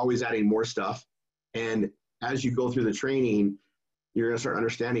 We're always adding more stuff. And as you go through the training, you're going to start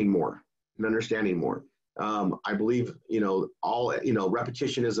understanding more and understanding more. I believe,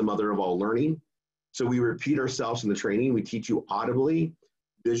 repetition is the mother of all learning. So we repeat ourselves in the training. We teach you audibly,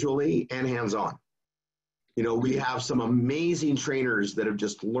 visually, and hands-on. We have some amazing trainers that have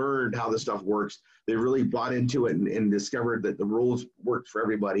just learned how this stuff works. They really bought into it and discovered that the rules work for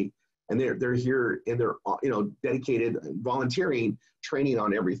everybody. And they're here and they're, dedicated, volunteering training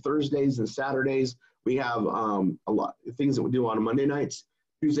on every Thursdays and Saturdays. We have a lot of things that we do on Monday nights.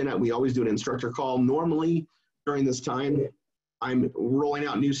 Tuesday night, we always do an instructor call. Normally during this time, I'm rolling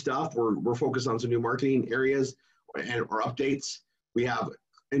out new stuff. We're focused on some new marketing areas or updates. We have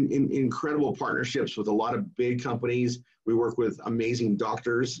incredible partnerships with a lot of big companies. We work with amazing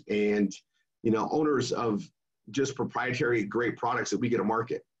doctors and, owners of just proprietary great products that we get to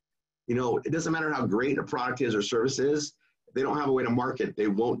market. It doesn't matter how great a product is or service is. If they don't have a way to market, they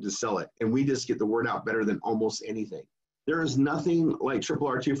won't just sell it. And we just get the word out better than almost anything. There is nothing like Triple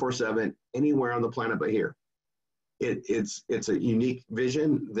R 247 anywhere on the planet but here. It's a unique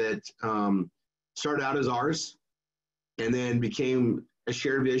vision that started out as ours and then became a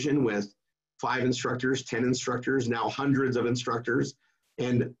shared vision with 5 instructors, 10 instructors, now hundreds of instructors,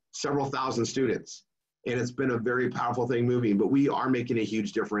 and several thousand students. And it's been a very powerful thing moving, but we are making a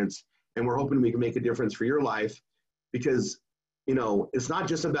huge difference. And we're hoping we can make a difference for your life because, it's not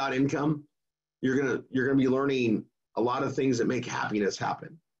just about income. You're gonna be learning a lot of things that make happiness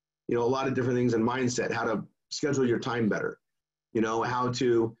happen. A lot of different things in mindset, how to schedule your time better, how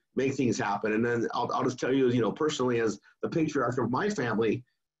to make things happen. And then I'll just tell you, personally, as the patriarch of my family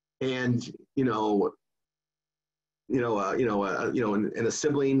and, and a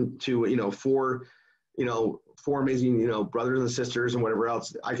sibling to, 4 amazing, brothers and sisters and whatever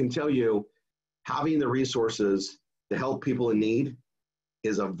else, I can tell you having the resources to help people in need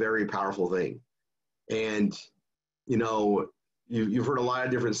is a very powerful thing. And, you've heard a lot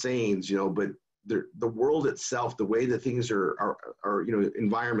of different sayings, but the world itself, the way that things are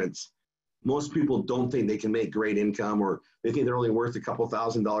environments, most people don't think they can make great income or they think they're only worth a couple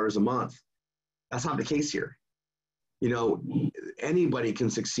 $1,000s a month. That's not the case here. Anybody can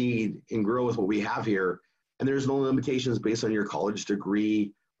succeed and grow with what we have here. And there's no limitations based on your college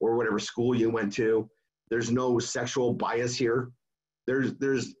degree or whatever school you went to. There's no sexual bias here.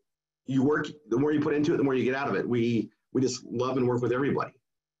 You work, the more you put into it, the more you get out of it. We just love and work with everybody.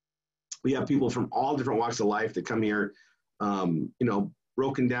 We have people from all different walks of life that come here,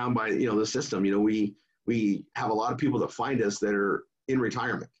 broken down by, the system. We have a lot of people that find us that are in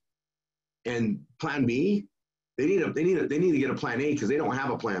retirement. And plan B, they need to get a plan A because they don't have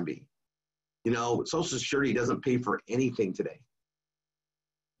a plan B. Social Security doesn't pay for anything today.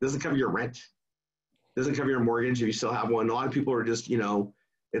 It doesn't cover your rent. It doesn't cover your mortgage if you still have one. A lot of people are just,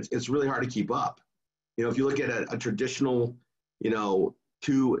 it's really hard to keep up. If you look at a traditional,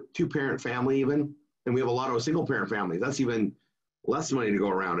 two-parent family even, and we have a lot of single-parent families, that's even less money to go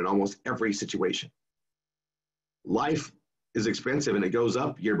around in almost every situation. Life is expensive and it goes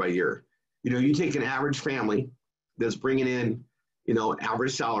up year by year. You take an average family that's bringing in,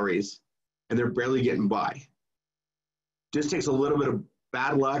 average salaries and they're barely getting by. Just takes a little bit of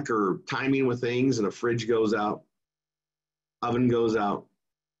bad luck or timing with things and a fridge goes out, oven goes out,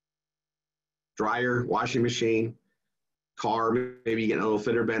 dryer, washing machine, car, maybe you get a little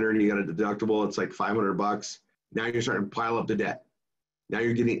fender bender and you got a deductible, it's like $500. Now you're starting to pile up the debt. Now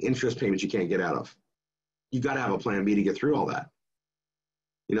you're getting interest payments you can't get out of. You got to have a plan B to get through all that.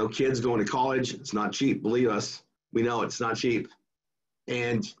 Kids going to college, it's not cheap, believe us. We know it's not cheap.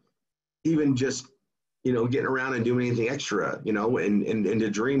 And even just, getting around and doing anything extra, and to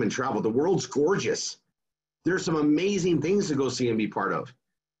dream and travel. The world's gorgeous. There's some amazing things to go see and be part of.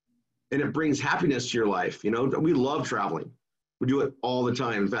 And it brings happiness to your life. We love traveling. We do it all the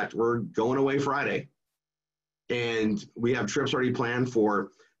time. In fact, we're going away Friday. And we have trips already planned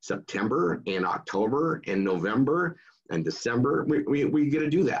for September and October and November and December. We get to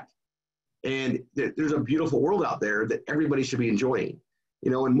do that. And there's a beautiful world out there that everybody should be enjoying.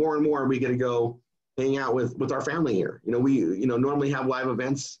 And more we get to go hang out with our family here. We normally have live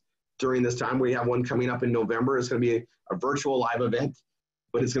events during this time. We have one coming up in November. It's going to be a virtual live event,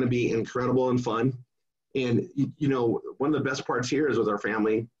 but it's going to be incredible and fun. And, one of the best parts here is with our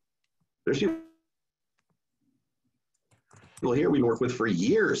family. There's people here we work with for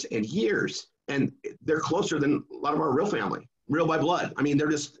years and years, and they're closer than a lot of our real family, real by blood. I mean,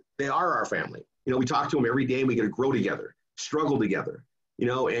 they are our family. We talk to them every day and we get to grow together, struggle together,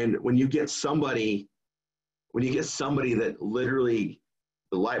 and when you get somebody that literally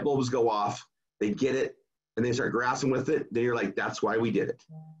the light bulbs go off, they get it and they start grasping with it, then you're like, that's why we did it.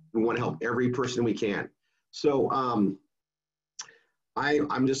 We want to help every person we can. So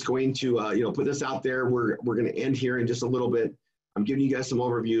I'm just going to put this out there. We're going to end here in just a little bit. I'm giving you guys some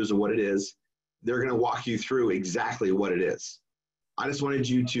overviews of what it is. They're going to walk you through exactly what it is. I just wanted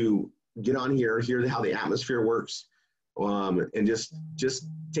you to get on here, hear how the atmosphere works, and just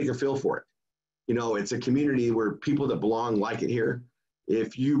take a feel for it. You know, it's a community where people that belong like it here.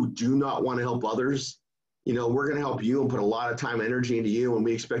 If you do not want to help others, you know, we're going to help you and put a lot of time and energy into you, and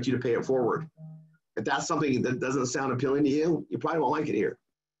we expect you to pay it forward. If that's something that doesn't sound appealing to you, you probably won't like it here.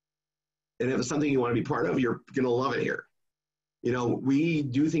 And if it's something you want to be part of, you're going to love it here. You know, we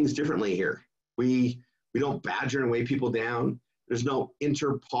do things differently here. We don't badger and weigh people down. There's no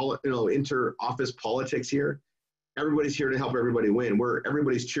inter-office politics here. Everybody's here to help everybody win.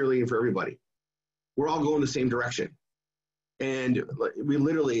 Everybody's cheerleading for everybody. We're all going the same direction. And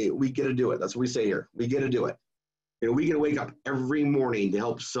we get to do it. That's what we say here. We get to do it. You know, we get to wake up every morning to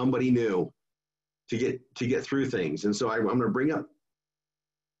help somebody new to get through things. And so I'm going to bring up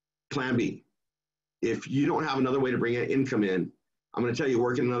Plan B. If you don't have another way to bring income in, I'm going to tell you,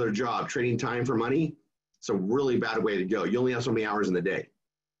 working another job, trading time for money, it's a really bad way to go. You only have so many hours in the day.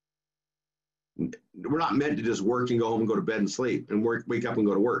 We're not meant to just work and go home and go to bed and sleep and wake up and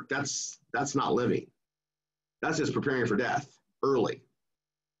go to work. That's not living. That's just preparing for death early.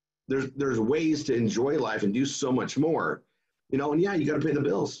 There's ways to enjoy life and do so much more, you know, and yeah, you got to pay the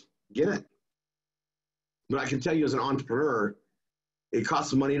bills. Get it. But I can tell you as an entrepreneur, it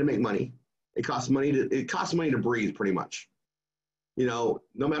costs money to make money. It costs money to breathe pretty much. You know,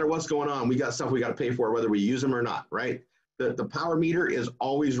 no matter what's going on, we got stuff we got to pay for, whether we use them or not, right? The power meter is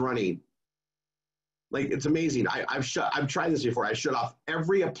always running. Like, it's amazing. I've tried this before. I shut off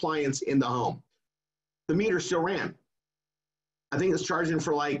every appliance in the home. The meter still ran. I think it's charging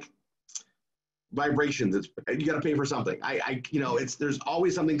for like vibrations. You got to pay for something. There's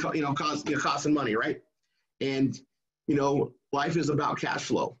always something, costing money, right? And, you know, life is about cash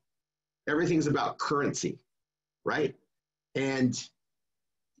flow. Everything's about currency, right? And,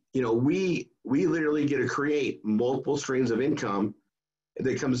 you know, we literally get to create multiple streams of income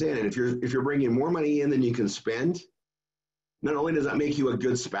that comes in. And if you're bringing more money in than you can spend, not only does that make you a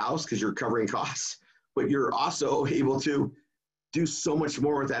good spouse because you're covering costs, but you're also able to do so much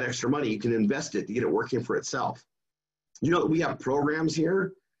more with that extra money. You can invest it to get it working for itself. You know, we have programs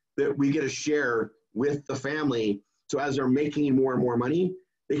here that we get to share with the family. So as they're making more and more money,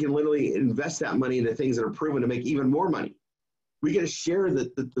 they can literally invest that money into things that are proven to make even more money. We get to share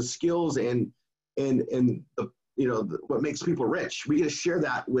the skills and what makes people rich. We get to share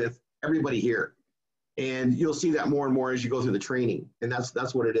that with everybody here. And you'll see that more and more as you go through the training. And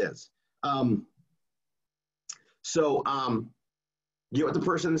that's what it is. Get with the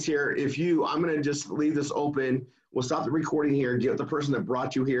person that's here. I'm going to just leave this open. We'll stop the recording here. Get with the person that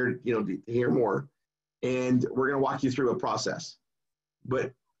brought you here, to hear more. And we're going to walk you through a process.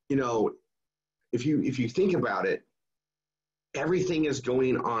 But, you know, if you think about it, everything is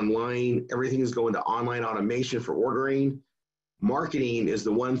going online. Everything is going to online automation for ordering. Marketing is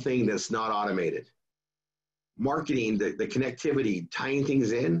the one thing that's not automated. Marketing, the connectivity, tying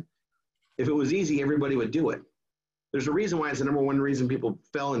things in. If it was easy, everybody would do it. There's a reason why it's the number one reason people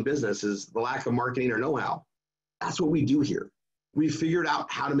fail in business is the lack of marketing or know-how. That's what we do here. We figured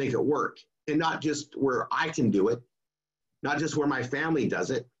out how to make it work, and not just where I can do it, not just where my family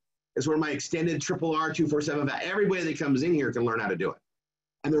does it. It's where my extended triple R 247, everybody that comes in here can learn how to do it.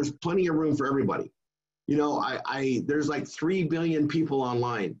 And there's plenty of room for everybody. You know, there's like 3 billion people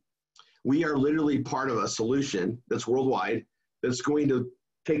online. We are literally part of a solution that's worldwide that's going to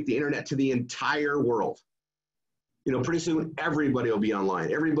take the internet to the entire world. You know, pretty soon everybody will be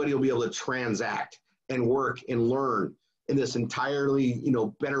online. Everybody will be able to transact and work and learn in this entirely,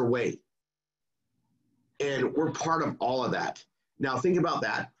 better way. And we're part of all of that. Now think about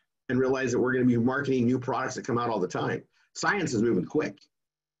that and realize that we're going to be marketing new products that come out all the time. Science is moving quick.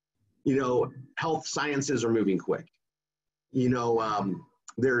 You know, health sciences are moving quick. You know,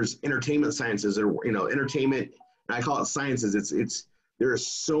 there's entertainment sciences that are, entertainment, and I call it sciences. There are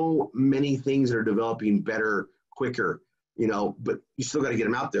so many things that are developing better, quicker, but you still got to get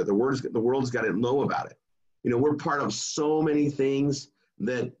them out there. The world's got to know about it. You know, we're part of so many things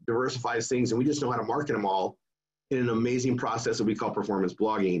that diversifies things, and we just know how to market them all in an amazing process that we call performance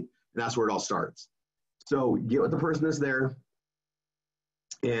blogging, and that's where it all starts. So get with the person that's there,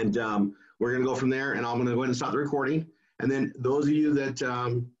 and we're going to go from there, and I'm going to go ahead and stop the recording. And then those of you that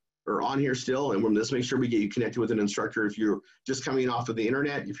are on here still, and let's make sure we get you connected with an instructor. If you're just coming off of the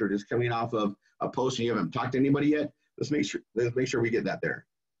internet, if you're just coming off of a post and you haven't talked to anybody yet, let's make sure we get that there.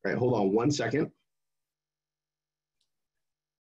 All right, hold on one second.